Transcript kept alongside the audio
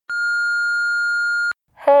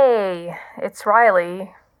Hey, it's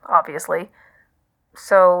Riley, obviously.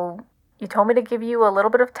 So, you told me to give you a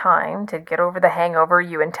little bit of time to get over the hangover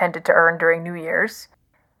you intended to earn during New Year's.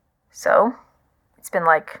 So, it's been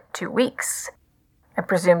like 2 weeks. I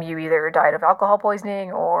presume you either died of alcohol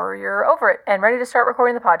poisoning or you're over it and ready to start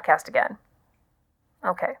recording the podcast again.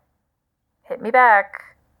 Okay. Hit me back.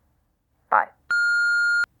 Bye.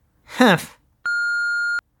 Humph.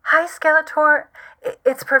 Hi, Skeletor.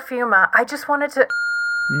 It's Perfuma. I just wanted to...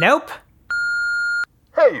 Nope.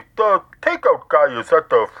 Hey, the takeout guy is at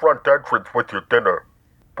the front entrance with your dinner.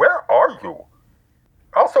 Where are you?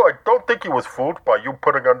 Also, I don't think he was fooled by you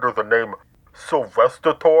putting under the name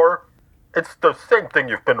Sylvestator. It's the same thing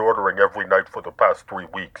you've been ordering every night for the past 3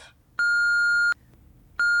 weeks.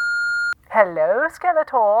 Hello,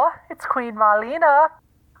 Skeletor. It's Queen Marlena.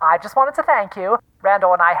 I just wanted to thank you.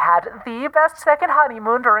 Randall and I had the best second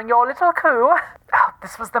honeymoon during your little coup. Oh,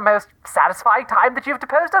 this was the most satisfying time that you've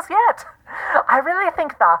deposed us yet. I really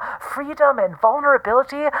think the freedom and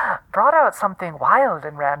vulnerability brought out something wild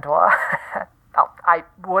in Randall. Well, I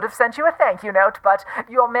would have sent you a thank you note, but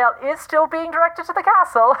your mail is still being directed to the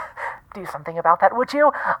castle. Do something about that, would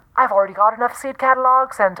you? I've already got enough seed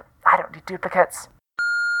catalogs, and I don't need duplicates.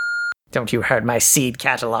 Don't you hurt my seed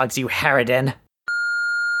catalogs, you harridan.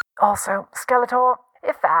 Also, Skeletor,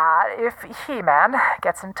 if He-Man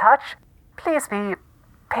gets in touch, please be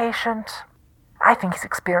patient. I think he's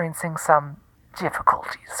experiencing some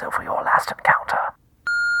difficulties over your last encounter.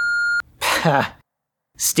 Pah.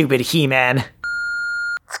 Stupid He-Man.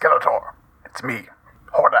 Skeletor, it's me,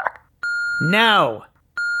 Hordak. No!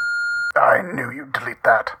 I knew you'd delete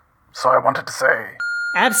that, so I wanted to say...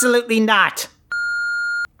 Absolutely not!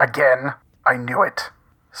 Again, I knew it.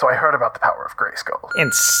 So I heard about the power of Grayskull.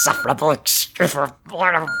 Insufferable,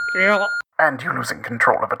 And you losing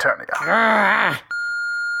control of Eternia. Ah.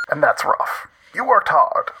 And that's rough. You worked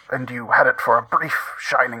hard, and you had it for a brief,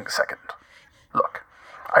 shining second. Look,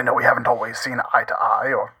 I know we haven't always seen eye to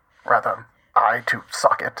eye, or rather, eye to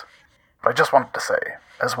socket. But I just wanted to say,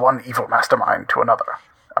 as one evil mastermind to another,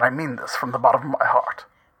 and I mean this from the bottom of my heart.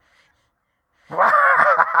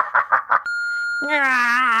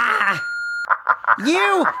 Ah.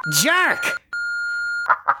 You jerk!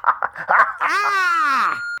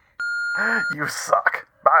 Ah! You suck.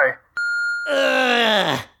 Bye.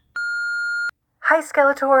 Ugh. Hi,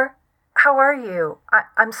 Skeletor. How are you?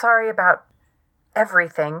 I'm sorry about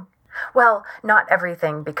everything. Well, not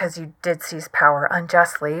everything, because you did seize power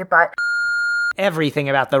unjustly, but... Everything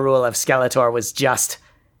about the rule of Skeletor was just.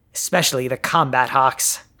 Especially the combat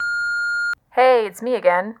hawks. Hey, it's me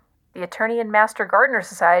again. The Eternian Master Gardener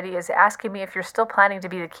Society is asking me if you're still planning to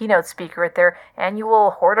be the keynote speaker at their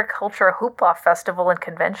annual Horticulture Hoopla Festival and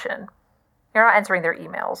Convention. You're not answering their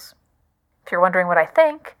emails. If you're wondering what I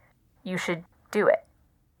think, you should do it.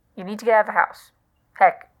 You need to get out of the house.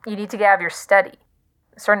 Heck, you need to get out of your study.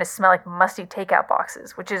 It's starting to smell like musty takeout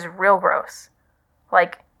boxes, which is real gross.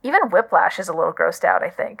 Like, even Whiplash is a little grossed out, I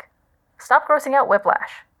think. Stop grossing out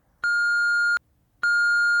Whiplash.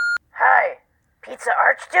 Hi, Pizza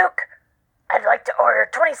Archduke? I'd like to order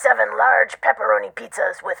 27 large pepperoni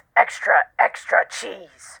pizzas with extra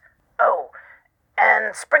cheese. Oh,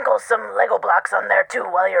 and sprinkle some Lego blocks on there too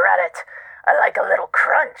while you're at it. I like a little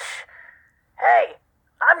crunch. Hey,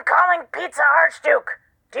 I'm calling Pizza Archduke.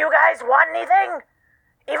 Do you guys want anything?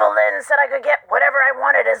 Evil Lynn said I could get whatever I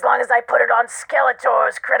wanted as long as I put it on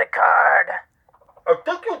Skeletor's credit card. I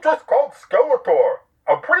think you just called Skeletor.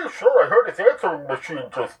 I'm pretty sure I heard his answering machine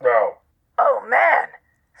just now. Oh man,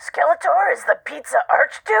 Skeletor is the Pizza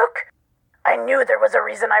Archduke? I knew there was a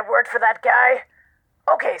reason I worked for that guy.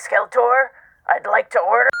 Okay, Skeletor, I'd like to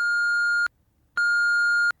order...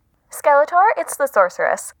 Skeletor, it's the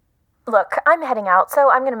sorceress. Look, I'm heading out, so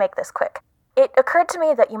I'm gonna make this quick. It occurred to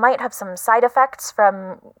me that you might have some side effects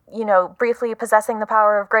from, briefly possessing the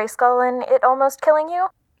power of Grayskull and it almost killing you.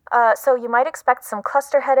 So you might expect some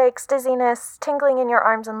cluster headaches, dizziness, tingling in your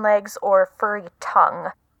arms and legs, or furry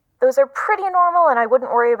tongue. Those are pretty normal, and I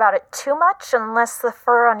wouldn't worry about it too much unless the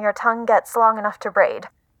fur on your tongue gets long enough to braid.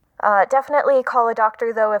 Definitely call a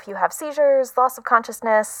doctor, though, if you have seizures, loss of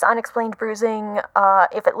consciousness, unexplained bruising,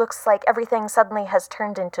 if it looks like everything suddenly has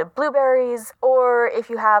turned into blueberries, or if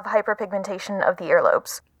you have hyperpigmentation of the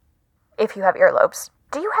earlobes. If you have earlobes.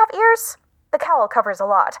 Do you have ears? The cowl covers a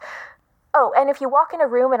lot. Oh, and if you walk in a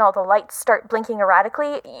room and all the lights start blinking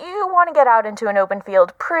erratically, you want to get out into an open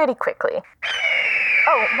field pretty quickly.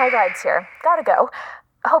 Oh, my ride's here. Gotta go.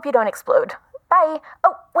 Hope you don't explode. Bye.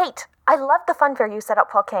 Oh, wait. I love the fun fair you set up,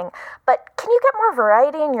 Paul King, but can you get more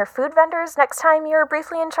variety in your food vendors next time you're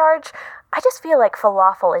briefly in charge? I just feel like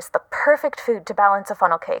falafel is the perfect food to balance a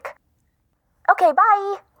funnel cake. Okay,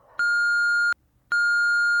 bye!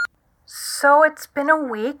 So it's been a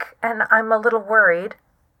week, and I'm a little worried.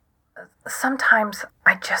 Sometimes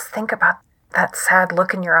I just think about that sad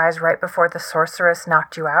look in your eyes right before the sorceress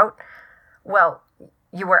knocked you out. Well,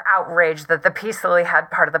 you were outraged that the Peace Lily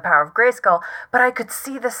had part of the power of Grayskull, but I could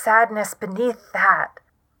see the sadness beneath that.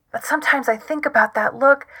 But sometimes I think about that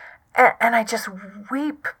look, and I just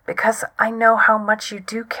weep because I know how much you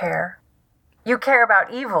do care. You care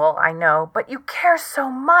about evil, I know, but you care so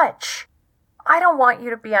much. I don't want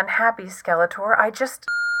you to be unhappy, Skeletor. I just...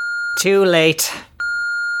 Too late.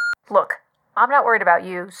 Look, I'm not worried about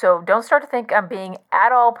you, so don't start to think I'm being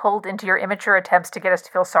at all pulled into your immature attempts to get us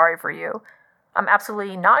to feel sorry for you. I'm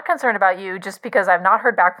absolutely not concerned about you just because I've not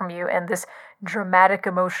heard back from you and this dramatic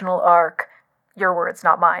emotional arc. Your words,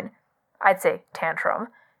 not mine. I'd say tantrum.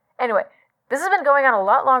 Anyway, this has been going on a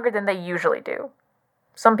lot longer than they usually do.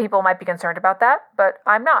 Some people might be concerned about that, but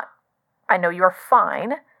I'm not. I know you're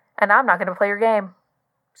fine, and I'm not going to play your game.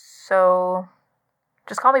 So,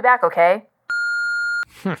 just call me back, okay?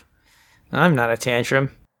 I'm not a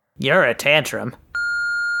tantrum. You're a tantrum.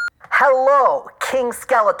 Hello, King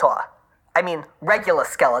Skeletor. I mean, regular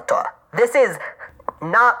Skeletor. This is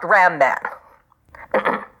not Ram Man.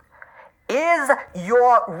 Is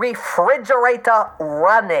your refrigerator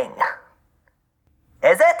running?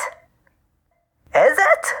 Is it? Is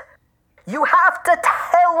it? You have to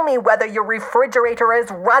tell me whether your refrigerator is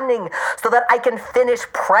running so that I can finish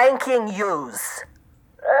pranking yous.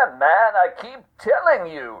 Ram Man, I keep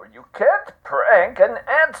telling you, you can't prank an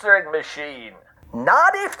answering machine.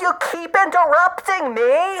 Not if you keep interrupting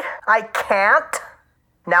me. I can't.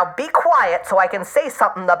 Now be quiet so I can say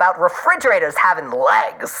something about refrigerators having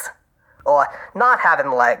legs. Or not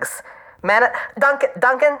having legs. Man,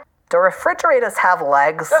 Duncan, do refrigerators have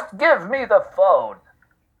legs? Just give me the phone.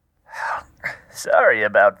 Sorry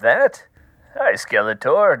about that. Hi,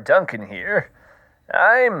 Skeletor. Duncan here.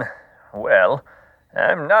 I'm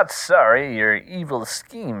not sorry your evil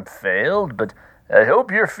scheme failed, but I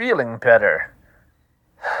hope you're feeling better.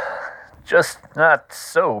 Just not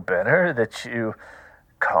so better that you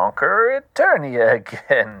conquer Eternia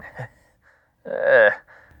again.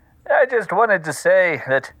 I just wanted to say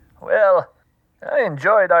that, well, I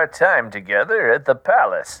enjoyed our time together at the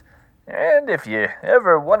palace. And if you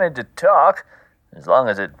ever wanted to talk, as long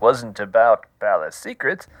as it wasn't about palace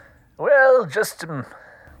secrets, well, just,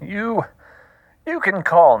 you can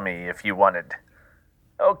call me if you wanted.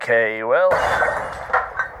 Okay, well,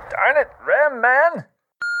 darn it, Ram Man.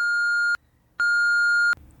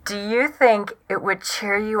 Do you think it would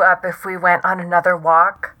cheer you up if we went on another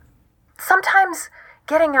walk? Sometimes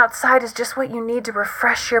getting outside is just what you need to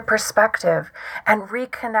refresh your perspective and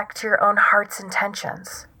reconnect to your own heart's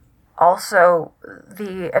intentions. Also,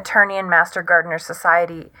 the Eternian Master Gardener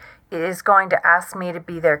Society is going to ask me to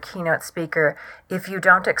be their keynote speaker if you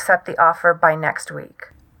don't accept the offer by next week.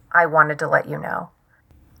 I wanted to let you know.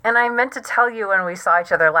 And I meant to tell you when we saw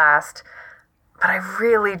each other last, but I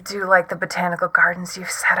really do like the botanical gardens you've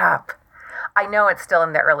set up. I know it's still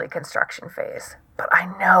in the early construction phase, but I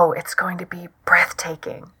know it's going to be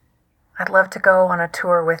breathtaking. I'd love to go on a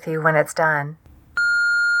tour with you when it's done.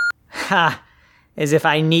 Ha! As if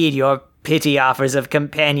I need your pity offers of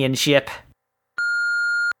companionship.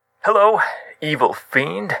 Hello, evil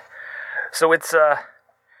fiend. So it's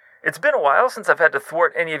been a while since I've had to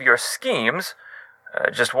thwart any of your schemes. I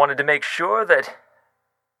just wanted to make sure that...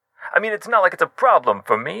 I mean, it's not like it's a problem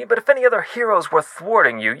for me, but if any other heroes were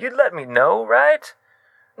thwarting you, you'd let me know, right?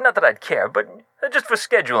 Not that I'd care, but just for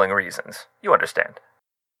scheduling reasons. You understand.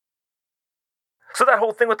 So that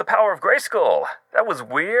whole thing with the power of Grayskull, that was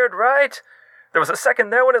weird, right? There was a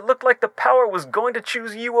second there when it looked like the power was going to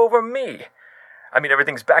choose you over me. I mean,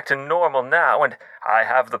 everything's back to normal now, and I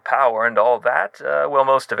have the power and all that. Well,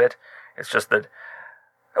 most of it. It's just that...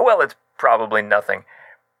 Well, it's probably nothing.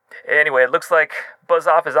 Anyway, it looks like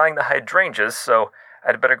Buzz-Off is eyeing the hydrangeas, so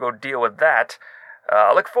I'd better go deal with that.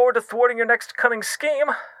 I look forward to thwarting your next cunning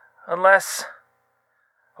scheme. Unless...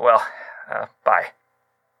 Well, bye.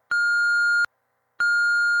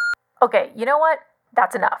 Okay, you know what?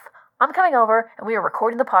 That's enough. I'm coming over, and we are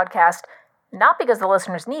recording the podcast, not because the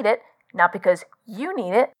listeners need it, not because you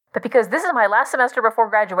need it, but because this is my last semester before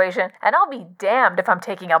graduation, and I'll be damned if I'm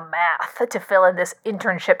taking a math to fill in this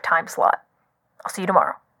internship time slot. I'll see you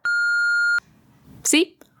tomorrow.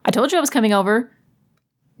 See? I told you I was coming over.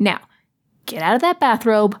 Now, get out of that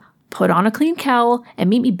bathrobe, put on a clean cowl, and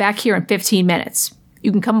meet me back here in 15 minutes.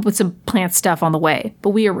 You can come up with some plant stuff on the way, but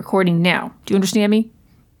we are recording now. Do you understand me?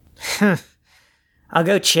 I'll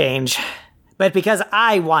go change. But because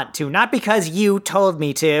I want to, not because you told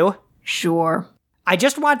me to. Sure. I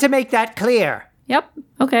just want to make that clear. Yep,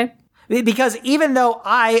 okay. Because even though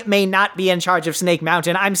I may not be in charge of Snake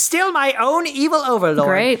Mountain, I'm still my own evil overlord.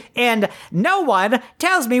 Great. And no one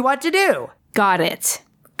tells me what to do. Got it.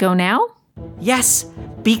 Go now? Yes,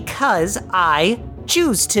 because I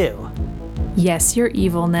choose to. Yes, your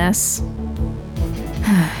evilness.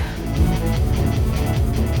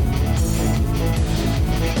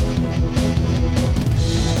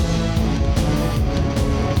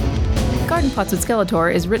 Garden Plots with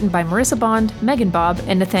Skeletor is written by Marissa Bond, Megan Bobb,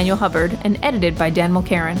 and Nathaniel Hubbard, and edited by Dan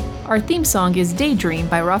Mulcairn. Our theme song is Daydream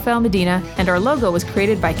by Rafael Medina, and our logo was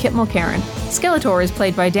created by Kit Mulcairn. Skeletor is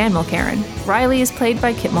played by Dan Mulcairn. Riley is played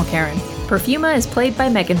by Kit Mulcairn. Perfuma is played by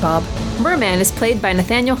Megan Bobb. Merman is played by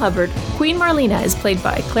Nathaniel Hubbard. Queen Marlena is played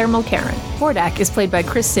by Claire Mulcairn. Hordak is played by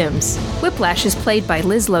Chris Sims. Whiplash is played by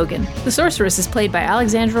Liz Logan. The Sorceress is played by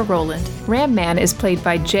Alexandra Rowland. Ram Man is played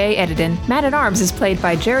by Jay Edidin. Man-at-Arms is played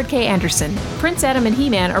by Jared K. Anderson. Prince Adam and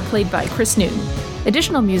He-Man are played by Chris Newton.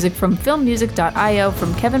 Additional music from filmmusic.io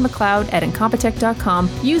from Kevin MacLeod at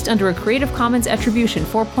Incompetech.com, used under a Creative Commons Attribution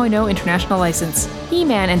 4.0 international license.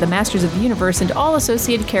 He-Man and the Masters of the Universe and all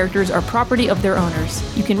associated characters are property of their owners.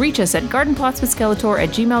 You can reach us at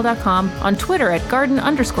gardenplotswithskeletor@gmail.com, on Twitter at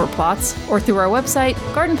garden_plots, or through our website,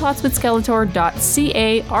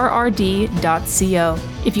 gardenplotswithskeletor.carrd.co.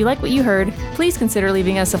 If you like what you heard, please consider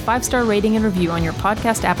leaving us a 5-star rating and review on your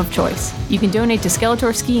podcast app of choice. You can donate to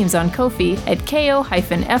Skeletor Schemes on Ko-fi at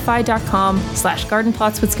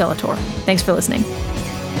ko-fi.com/gardenplotswithskeletor. Thanks for listening.